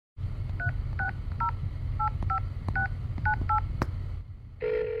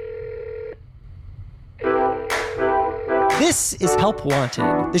This is Help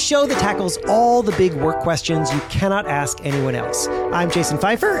Wanted, the show that tackles all the big work questions you cannot ask anyone else. I'm Jason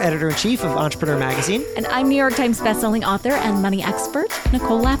Pfeiffer, editor-in-chief of Entrepreneur Magazine. And I'm New York Times bestselling author and money expert,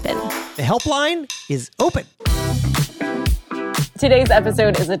 Nicole Lapin. The helpline is open. Today's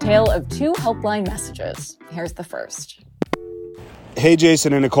episode is a tale of two helpline messages. Here's the first. Hey,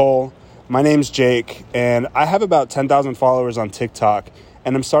 Jason and Nicole. My name's Jake, and I have about 10,000 followers on TikTok,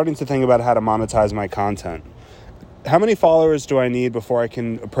 and I'm starting to think about how to monetize my content. How many followers do I need before I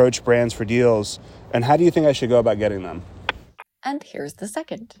can approach brands for deals, and how do you think I should go about getting them? And here's the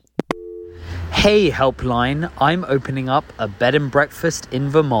second. Hey Helpline, I'm opening up a bed and breakfast in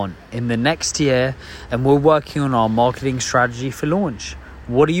Vermont in the next year, and we're working on our marketing strategy for launch.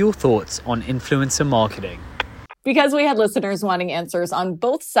 What are your thoughts on influencer marketing? Because we had listeners wanting answers on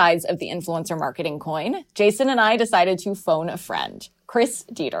both sides of the influencer marketing coin, Jason and I decided to phone a friend, Chris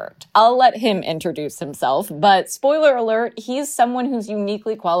Detert. I'll let him introduce himself, but spoiler alert, he's someone who's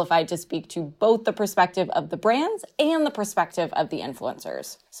uniquely qualified to speak to both the perspective of the brands and the perspective of the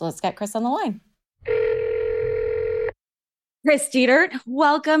influencers. So let's get Chris on the line. Chris Detert,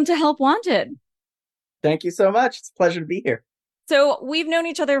 welcome to Help Wanted. Thank you so much. It's a pleasure to be here. So we've known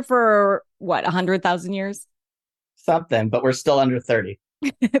each other for, 100,000 years? Something, but we're still under 30.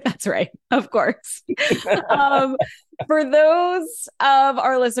 That's right. Of course. For those of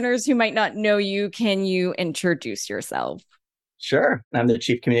our listeners who might not know you, can you introduce yourself? Sure. I'm the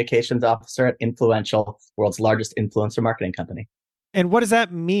Chief Communications Officer at Influential, world's largest influencer marketing company. And what does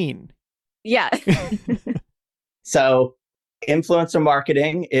that mean? Yeah. So influencer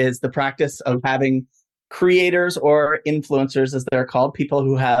marketing is the practice of having creators or influencers, as they're called, people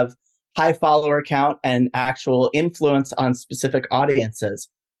who have high follower count and actual influence on specific audiences.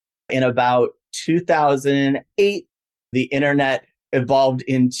 In about 2008, the internet evolved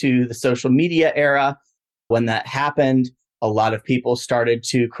into the social media era. When that happened, a lot of people started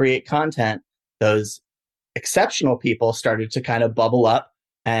to create content. Those exceptional people started to kind of bubble up.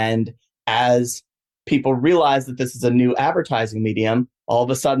 And as people realized that this is a new advertising medium, all of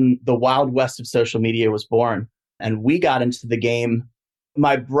a sudden the wild west of social media was born. And we got into the game.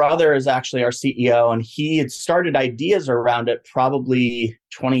 My brother is actually our CEO, and he had started ideas around it probably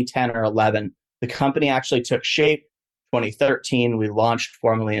 2010 or 11. The company actually took shape 2013. We launched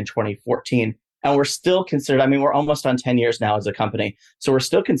formally in 2014. And we're still considered, we're almost on 10 years now as a company. So we're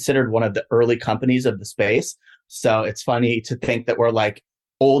still considered one of the early companies of the space. So it's funny to think that we're like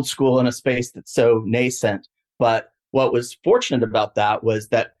old school in a space that's so nascent. But what was fortunate about that was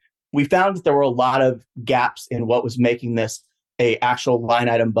that we found that there were a lot of gaps in what was making this a actual line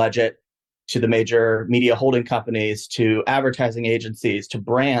item budget to the major media holding companies, to advertising agencies, to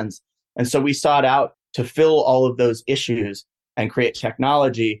brands. And so we sought out to fill all of those issues and create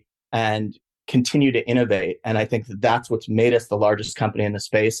technology and continue to innovate. And I think that that's what's made us the largest company in the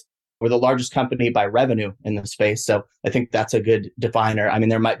space. We're the largest company by revenue in the space. So I think that's a good definer.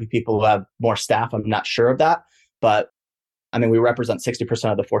 There might be people who have more staff. I'm not sure of that. But we represent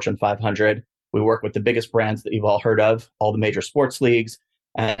 60% of the Fortune 500. We work with the biggest brands that you've all heard of, all the major sports leagues,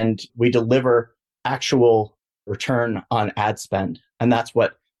 and we deliver actual return on ad spend. And that's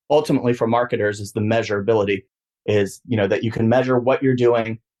what ultimately for marketers is the measurability is, that you can measure what you're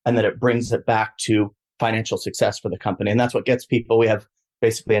doing and that it brings it back to financial success for the company. And that's what gets people. We have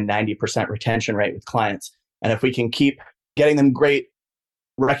basically a 90% retention rate with clients. And if we can keep getting them great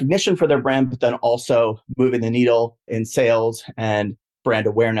recognition for their brand, but then also moving the needle in sales and brand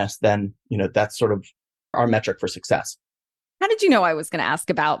awareness, then, that's sort of our metric for success. How did you know I was going to ask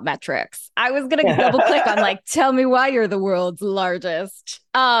about metrics? I was going to double click on tell me why you're the world's largest.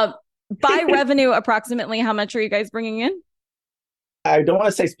 By revenue, approximately how much are you guys bringing in? I don't want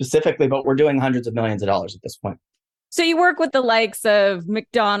to say specifically, but we're doing hundreds of millions of dollars at this point. So you work with the likes of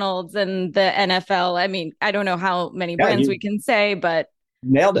McDonald's and the NFL. I don't know how many brands we can say, but.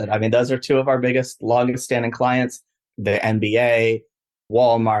 Nailed it. Those are two of our biggest, longest standing clients, the NBA,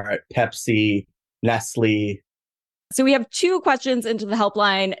 Walmart, Pepsi, Nestle. So we have two questions into the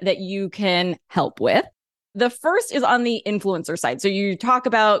helpline that you can help with. The first is on the influencer side. So you talk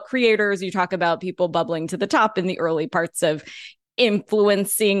about creators, you talk about people bubbling to the top in the early parts of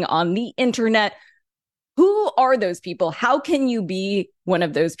influencing on the internet. Who are those people? How can you be one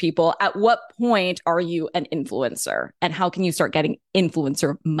of those people? At what point are you an influencer? And how can you start getting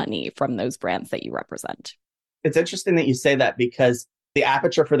influencer money from those brands that you represent? It's interesting that you say that because the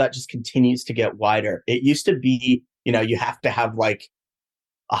aperture for that just continues to get wider. It used to be, you have to have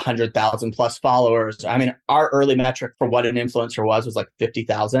 100,000 plus followers. Our early metric for what an influencer was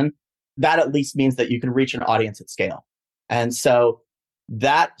 50,000. That at least means that you can reach an audience at scale. And so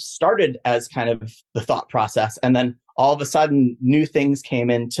that started as kind of the thought process. And then all of a sudden new things came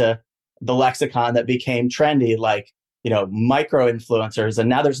into the lexicon that became trendy, like, micro influencers, and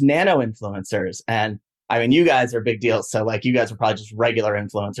now there's nano influencers. And I mean, you guys are big deals. So like you guys are probably just regular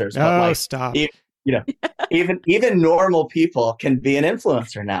influencers, but like, stop. Even normal people can be an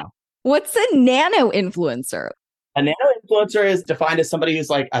influencer now. What's a nano influencer? A nano influencer is defined as somebody who's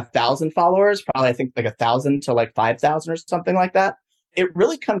like 1,000 followers, probably I think like 1,000 to like 5,000 or something like that. It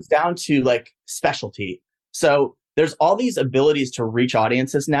really comes down to like specialty. So there's all these abilities to reach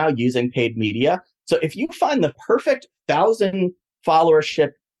audiences now using paid media. So if you find the perfect 1,000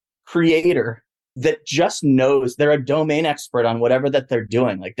 followership creator that just knows, they're a domain expert on whatever that they're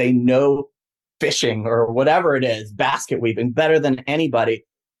doing, like they know fishing or whatever it is, basket weaving better than anybody,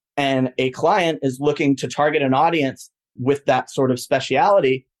 and a client is looking to target an audience with that sort of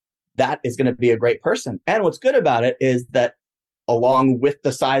speciality, that is going to be a great person. And what's good about it is that along with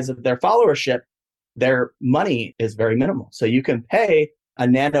the size of their followership, their money is very minimal. So you can pay a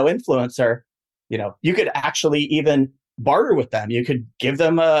nano influencer, you could actually even barter with them. You could give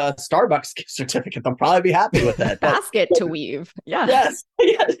them a Starbucks gift certificate. They'll probably be happy with that. Basket to weave. Yeah. Yes.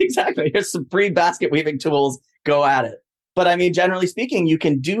 Yes, exactly. Here's some free basket weaving tools. Go at it. But I mean, generally speaking, you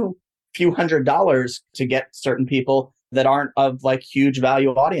can do a few $100s to get certain people that aren't of like huge value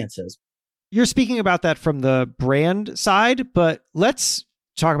audiences. You're speaking about that from the brand side, but let's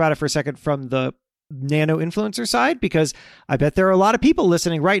talk about it for a second from the nano influencer side, because I bet there are a lot of people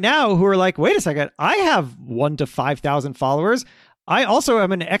listening right now who are like, wait a second, I have 1,000 to 5,000 followers. I also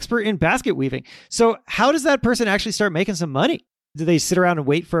am an expert in basket weaving. So how does that person actually start making some money? Do they sit around and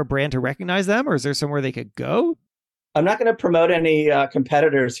wait for a brand to recognize them, or is there somewhere they could go? I'm not going to promote any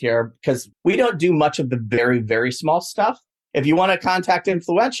competitors here because we don't do much of the very, very small stuff. If you want to contact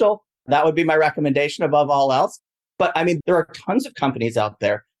influential, that would be my recommendation above all else. But I mean, there are tons of companies out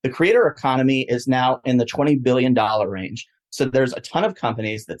there. The creator economy is now in the $20 billion range. So there's a ton of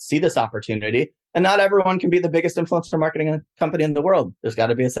companies that see this opportunity, and not everyone can be the biggest influencer marketing company in the world. There's got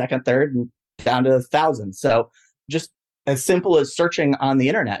to be a second, third, and down to 1,000. So just as simple as searching on the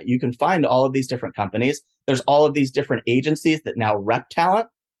internet, you can find all of these different companies. There's all of these different agencies that now rep talent.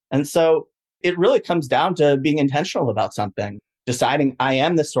 And so it really comes down to being intentional about something, deciding I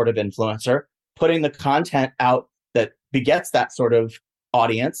am this sort of influencer, putting the content out that begets that sort of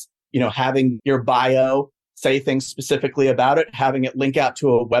audience, having your bio say things specifically about it, having it link out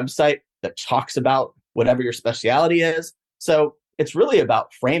to a website that talks about whatever your specialty is. So it's really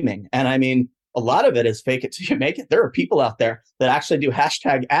about framing. And I mean, a lot of it is fake it till you make it. There are people out there that actually do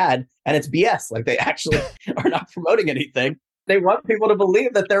hashtag ad and it's BS. Like they actually are not promoting anything. They want people to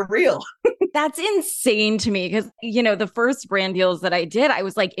believe that they're real. That's insane to me because, the first brand deals that I did, I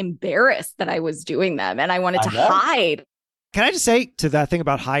was like embarrassed that I was doing them and I wanted to hide. Can I just say to that thing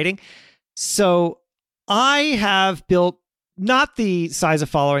about hiding? So I have built not the size of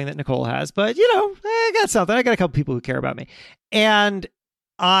following that Nicole has, but, I got something. I got a couple people who care about me. And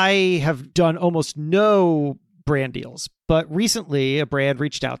I have done almost no brand deals. But recently, a brand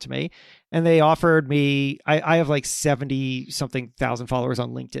reached out to me and they offered me, I have like 70 something thousand followers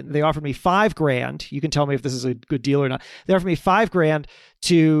on LinkedIn. They offered me $5,000. You can tell me if this is a good deal or not. They offered me $5,000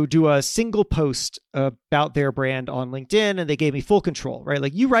 to do a single post about their brand on LinkedIn. And they gave me full control, right?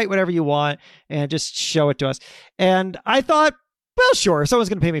 Like you write whatever you want and just show it to us. And I thought, well, sure, if someone's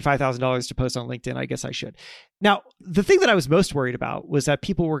going to pay me $5,000 to post on LinkedIn, I guess I should. Now, the thing that I was most worried about was that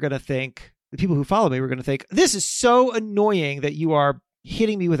people were going to think, the people who follow me were going to think, this is so annoying that you are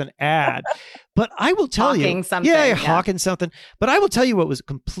hitting me with an ad. But I will tell you, hawking something. But I will tell you what was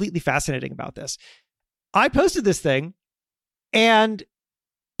completely fascinating about this. I posted this thing and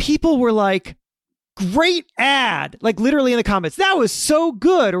people were like, great ad, like literally in the comments, that was so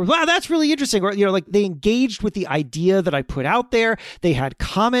good, or wow, that's really interesting, or like they engaged with the idea that I put out there. They had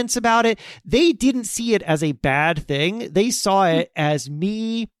comments about it. They didn't see it as a bad thing. They saw it as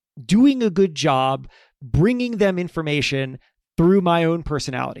me doing a good job bringing them information through my own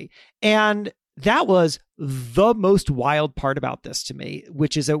personality. And that was the most wild part about this to me,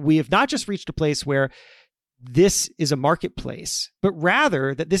 which is that we have not just reached a place where this is a marketplace, but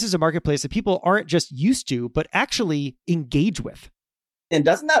rather that this is a marketplace that people aren't just used to, but actually engage with. And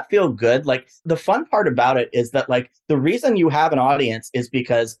doesn't that feel good? Like the fun part about it is that like the reason you have an audience is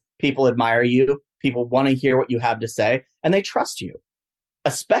because people admire you, people want to hear what you have to say, and they trust you,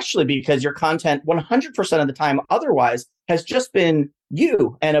 especially because your content 100% of the time otherwise has just been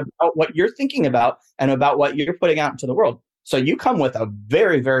you and about what you're thinking about and about what you're putting out into the world. So you come with a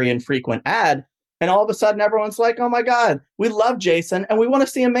very, very infrequent ad. And all of a sudden, everyone's like, oh my God, we love Jason and we want to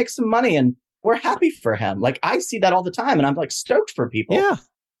see him make some money and we're happy for him. Like I see that all the time and I'm like stoked for people. Yeah.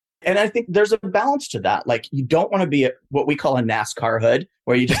 And I think there's a balance to that. Like, you don't want to be what we call a NASCAR hood,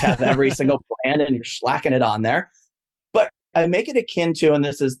 where you just have every single brand and you're slacking it on there. But I make it akin to, and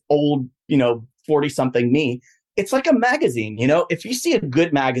this is old, 40 something me, it's like a magazine. If you see a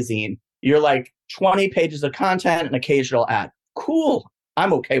good magazine, you're like 20 pages of content and occasional ad. Cool.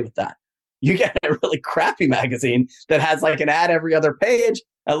 I'm okay with that. You get a really crappy magazine that has like an ad every other page.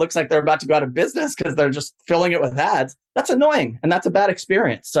 It looks like they're about to go out of business because they're just filling it with ads. That's annoying, and that's a bad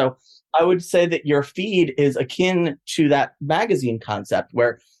experience. So I would say that your feed is akin to that magazine concept,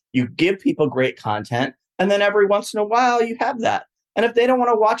 where you give people great content, and then every once in a while you have that. And if they don't want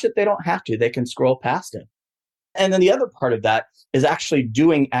to watch it, they don't have to. They can scroll past it. And then the other part of that is actually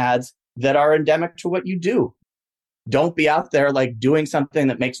doing ads that are endemic to what you do. Don't be out there like doing something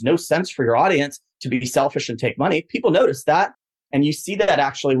that makes no sense for your audience to be selfish and take money. People notice that. And you see that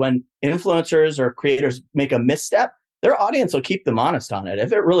actually when influencers or creators make a misstep, their audience will keep them honest on it.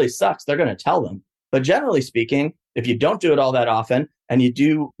 If it really sucks, they're going to tell them. But generally speaking, if you don't do it all that often and you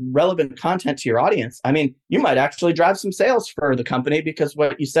do relevant content to your audience, you might actually drive some sales for the company because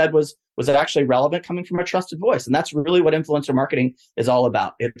what you said was actually relevant, coming from a trusted voice. And that's really what influencer marketing is all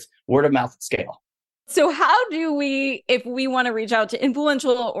about. It's word of mouth at scale. So how do we, if we want to reach out to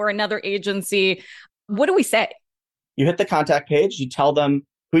Influential or another agency, what do we say? You hit the contact page, you tell them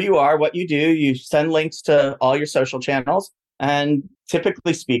who you are, what you do, you send links to all your social channels. And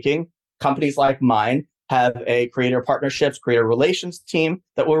typically speaking, companies like mine have a creator partnerships, creator relations team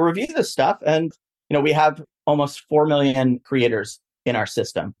that will review this stuff. And, we have almost 4 million creators in our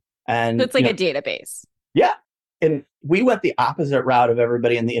system. And so it's like a database. Yeah. And we went the opposite route of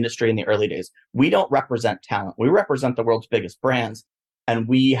everybody in the industry in the early days. We don't represent talent. We represent the world's biggest brands. And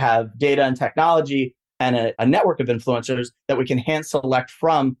we have data and technology and a network of influencers that we can hand select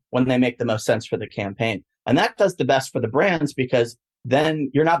from when they make the most sense for the campaign. And that does the best for the brands, because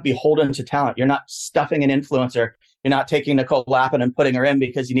then you're not beholden to talent. You're not stuffing an influencer. You're not taking Nicole Lappin and putting her in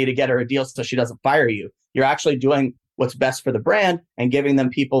because you need to get her a deal so she doesn't fire you. You're actually doing what's best for the brand and giving them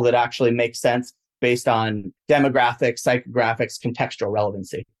people that actually make sense based on demographics, psychographics, contextual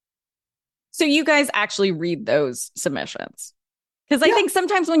relevancy. So you guys actually read those submissions? Because I think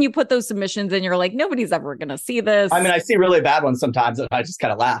sometimes when you put those submissions in, you're like, nobody's ever going to see this. I see really bad ones sometimes and I just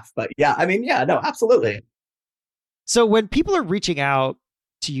kind of laugh. But no, absolutely. So when people are reaching out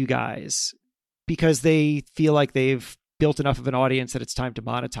to you guys because they feel like they've built enough of an audience that it's time to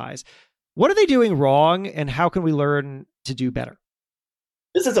monetize, what are they doing wrong and how can we learn to do better?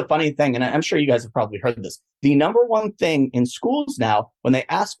 This is a funny thing, and I'm sure you guys have probably heard this. The number one thing in schools now, when they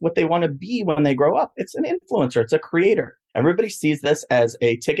ask what they want to be when they grow up, it's an influencer, it's a creator. Everybody sees this as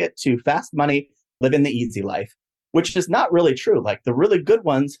a ticket to fast money, living the easy life, which is not really true. Like, the really good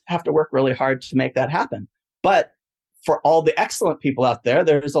ones have to work really hard to make that happen. But for all the excellent people out there,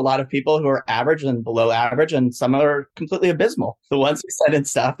 there's a lot of people who are average and below average, and some are completely abysmal. The ones who send in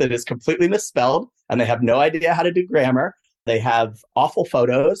stuff that is completely misspelled and they have no idea how to do grammar. They have awful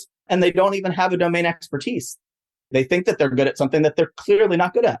photos and they don't even have a domain expertise. They think that they're good at something that they're clearly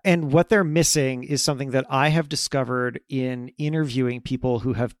not good at. And what they're missing is something that I have discovered in interviewing people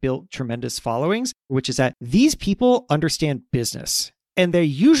who have built tremendous followings, which is that these people understand business. And they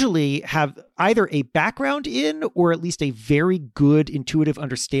usually have either a background in or at least a very good intuitive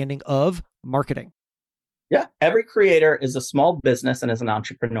understanding of marketing. Yeah. Every creator is a small business and is an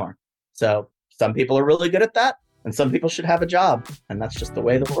entrepreneur. So some people are really good at that. And some people should have a job. And that's just the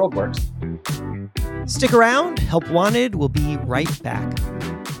way the world works. Stick around. Help Wanted will be right back.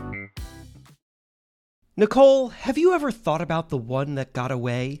 Nicole, have you ever thought about the one that got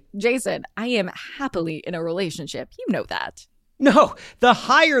away? Jason, I am happily in a relationship. You know that. No, the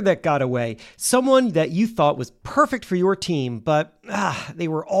hire that got away. Someone that you thought was perfect for your team, but they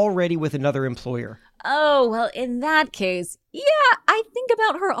were already with another employer. Oh, well, in that case, yeah, I think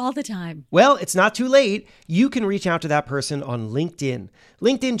about her all the time. Well, it's not too late. You can reach out to that person on LinkedIn.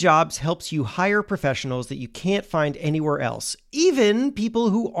 LinkedIn Jobs helps you hire professionals that you can't find anywhere else, even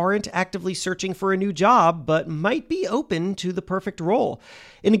people who aren't actively searching for a new job, but might be open to the perfect role.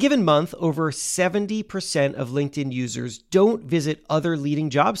 In a given month, over 70% of LinkedIn users don't visit other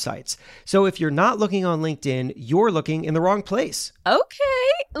leading job sites. So if you're not looking on LinkedIn, you're looking in the wrong place.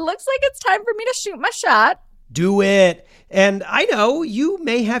 Okay, looks like it's time for me to shoot my shot. Do it. And I know you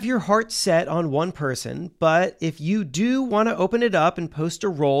may have your heart set on one person, but if you do want to open it up and post a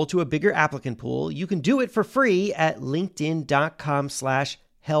role to a bigger applicant pool, you can do it for free at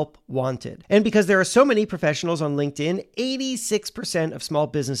linkedin.com/helpwanted. And because there are so many professionals on LinkedIn, 86% of small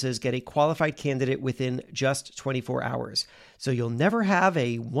businesses get a qualified candidate within just 24 hours. So you'll never have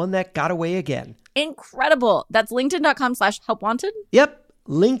a one that got away again. Incredible. That's linkedin.com/helpwanted? Yep.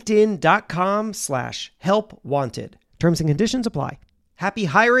 linkedin.com/help wanted. Terms and conditions apply. Happy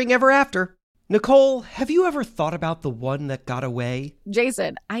hiring ever after. Nicole, have you ever thought about the one that got away?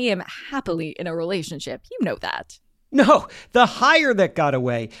 Jason, I am happily in a relationship. You know that. No, the hire that got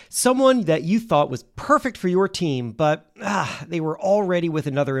away. Someone that you thought was perfect for your team, but they were already with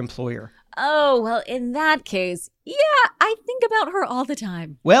another employer. Oh, well, in that case, yeah, I think about her all the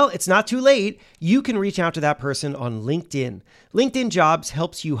time. Well, it's not too late. You can reach out to that person on LinkedIn. LinkedIn Jobs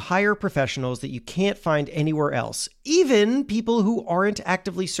helps you hire professionals that you can't find anywhere else, even people who aren't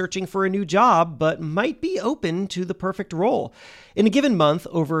actively searching for a new job, but might be open to the perfect role. In a given month,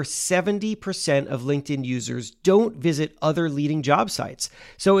 over 70% of LinkedIn users don't visit other leading job sites.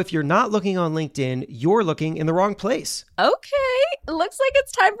 So if you're not looking on LinkedIn, you're looking in the wrong place. Okay, looks like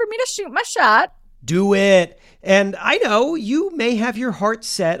it's time for me to shoot my shot. Do it. And I know you may have your heart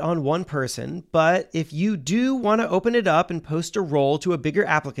set on one person, but if you do want to open it up and post a role to a bigger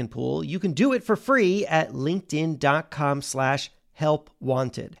applicant pool, you can do it for free at linkedin.com/help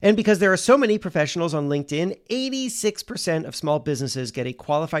wanted. And because there are so many professionals on LinkedIn, 86% of small businesses get a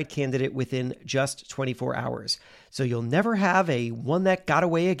qualified candidate within just 24 hours. So you'll never have a one that got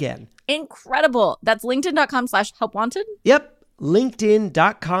away again. Incredible. That's linkedin.com/help wanted. Yep.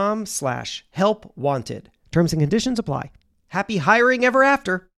 LinkedIn.com/help wanted. Terms and conditions apply. Happy hiring ever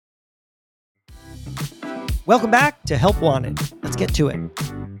after. Welcome back to Help Wanted. Let's get to it.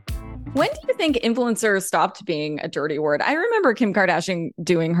 When do you think influencer stopped being a dirty word? I remember Kim Kardashian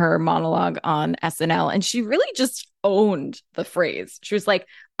doing her monologue on SNL, and she really just owned the phrase. She was like,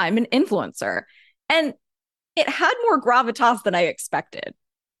 I'm an influencer. And it had more gravitas than I expected.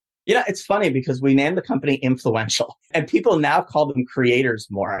 You know, it's funny because we named the company Influential and people now call them creators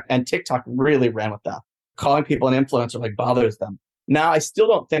more. And TikTok really ran with that. Calling people an influencer like bothers them. Now, I still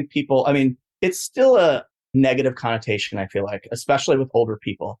don't think people, I mean, it's still a negative connotation, I feel like, especially with older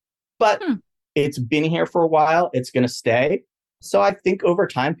people. But it's been here for a while. It's going to stay. So I think over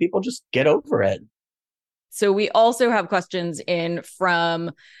time, people just get over it. So we also have questions in from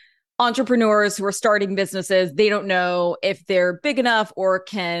entrepreneurs who are starting businesses. They don't know if they're big enough or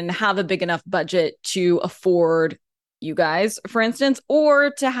can have a big enough budget to afford you guys, for instance, or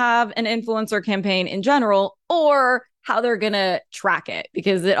to have an influencer campaign in general, or how they're going to track it,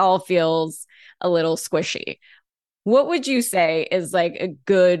 because it all feels a little squishy. What would you say is like a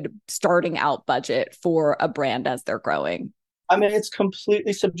good starting out budget for a brand as they're growing? I mean, it's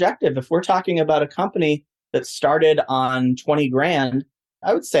completely subjective. If we're talking about a company that started on 20 grand,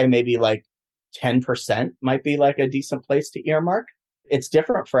 I would say maybe like 10% might be like a decent place to earmark. It's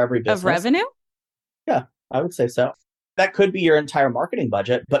different for every business. Of revenue? Yeah, I would say so. That could be your entire marketing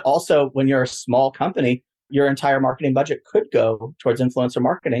budget, but also when you're a small company, your entire marketing budget could go towards influencer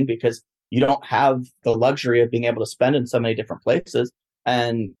marketing because you don't have the luxury of being able to spend in so many different places.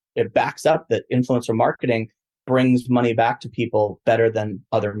 And it backs up that influencer marketing brings money back to people better than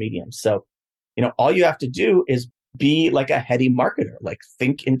other mediums. So, you know, all you have to do is be like a heady marketer, like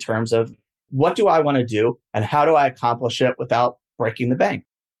think in terms of what do I want to do and how do I accomplish it without breaking the bank?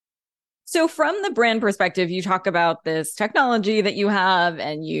 So from the brand perspective, you talk about this technology that you have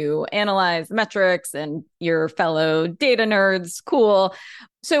and you analyze metrics and your fellow data nerds. Cool.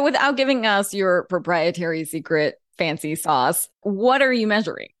 So without giving us your proprietary secret fancy sauce, what are you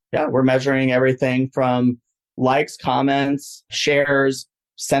measuring? Yeah, we're measuring everything from likes, comments, shares,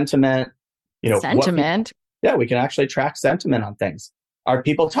 sentiment. Sentiment? Yeah, we can actually track sentiment on things. Are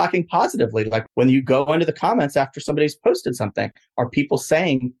people talking positively? Like when you go into the comments after somebody's posted something, are people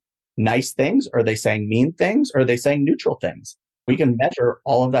saying nice things? Are they saying mean things? Or are they saying neutral things? We can measure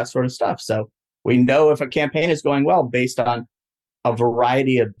all of that sort of stuff. So we know if a campaign is going well based on a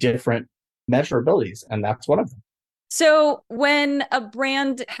variety of different measurabilities, and that's one of them. So when a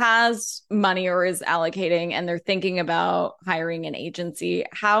brand has money or is allocating and they're thinking about hiring an agency,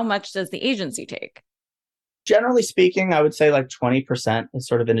 how much does the agency take? Generally speaking, I would say like 20% is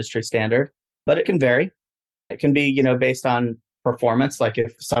sort of industry standard, but it can vary. It can be, based on performance. Like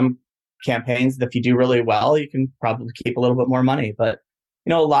if some campaigns, if you do really well, you can probably keep a little bit more money. But,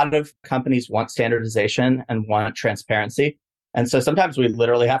 a lot of companies want standardization and want transparency. And so sometimes we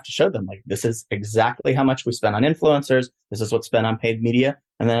literally have to show them, like, this is exactly how much we spend on influencers. This is what's spent on paid media.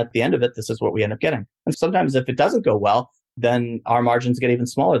 And then at the end of it, this is what we end up getting. And sometimes if it doesn't go well, then our margins get even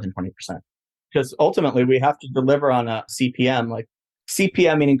smaller than 20%. Because ultimately we have to deliver on a CPM, like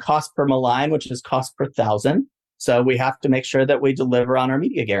CPM meaning cost per malign, which is cost per thousand. So we have to make sure that we deliver on our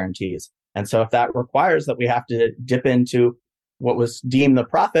media guarantees. And so if that requires that we have to dip into what was deemed the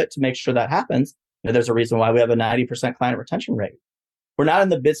profit to make sure that happens, there's a reason why we have a 90% client retention rate. We're not in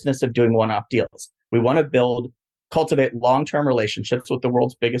the business of doing one-off deals. We want to build cultivate long-term relationships with the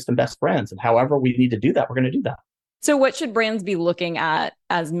world's biggest and best brands. And however we need to do that, we're going to do that. So what should brands be looking at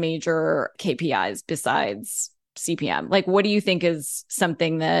as major KPIs besides CPM? Like, what do you think is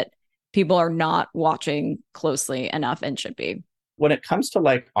something that people are not watching closely enough and should be? When it comes to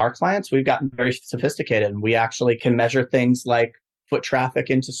like our clients, we've gotten very sophisticated and we actually can measure things like foot traffic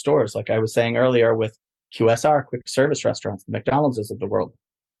into stores. Like I was saying earlier with QSR, quick service restaurants, the McDonald's of the world.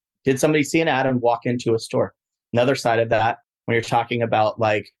 Did somebody see an ad and walk into a store? Another side of that, when you're talking about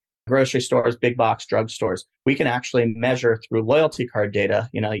like grocery stores, big box drugstores, we can actually measure through loyalty card data.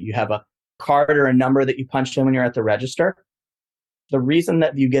 You know, you have a card or a number that you punch in when you're at the register. The reason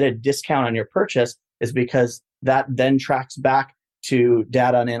that you get a discount on your purchase is because that then tracks back to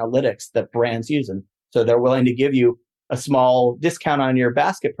data and analytics that brands use. And so they're willing to give you a small discount on your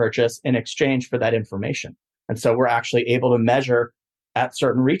basket purchase in exchange for that information. And so we're actually able to measure at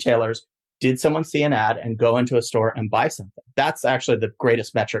certain retailers, did someone see an ad and go into a store and buy something? That's actually the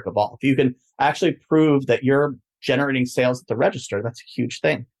greatest metric of all. If you can actually prove that you're generating sales at the register, that's a huge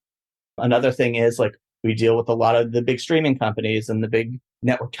thing. Another thing is like we deal with a lot of the big streaming companies and the big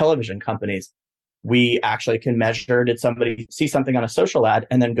network television companies. We actually can measure, did somebody see something on a social ad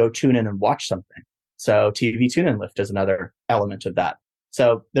and then go tune in and watch something? So TV tune-in lift is another element of that.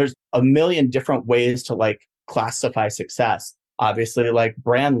 So there's a million different ways to like classify success. Obviously like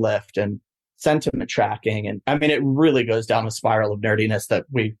brand lift and sentiment tracking. And I mean, it really goes down a spiral of nerdiness that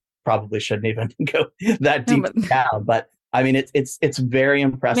we probably shouldn't even go that deep down. But I mean, it's very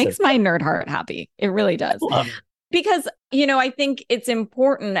impressive. Makes my nerd heart happy. It really does. Because, you know, I think it's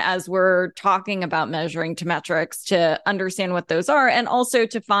important as we're talking about measuring to metrics to understand what those are and also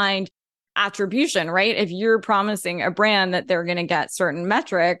to find attribution, right? If you're promising a brand that they're going to get certain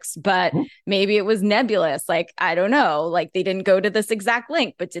metrics, but maybe it was nebulous, like, I don't know, like they didn't go to this exact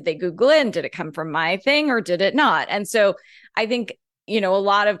link, but did they Google in? Did it come from my thing or did it not? And so I think, you know, a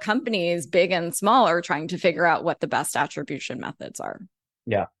lot of companies, big and small, are trying to figure out what the best attribution methods are.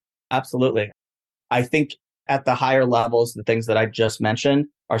 Yeah, absolutely. I think at the higher levels, the things that I just mentioned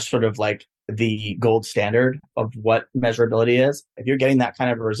are sort of like the gold standard of what measurability is. If you're getting that kind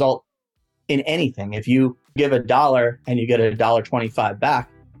of a result in anything, if you give $1 and you get $1.25 back,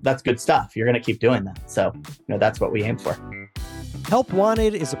 that's good stuff. You're going to keep doing that. So, you know, that's what we aim for. Help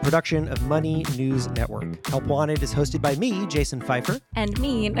Wanted is a production of Money News Network. Help Wanted is hosted by me, Jason Pfeiffer. And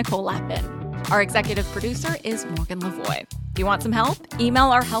me, Nicole Lappin. Our executive producer is Morgan Lavoie. Do you want some help? Email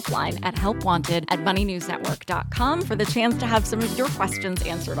our helpline at helpwanted@moneynewsnetwork.com for the chance to have some of your questions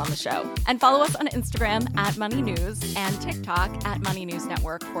answered on the show. And follow us on Instagram at Money News and TikTok at Money News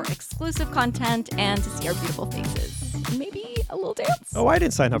Network for exclusive content and to see our beautiful faces. And maybe a little dance. Oh, I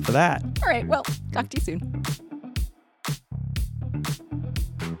didn't sign up for that. All right, well, talk to you soon.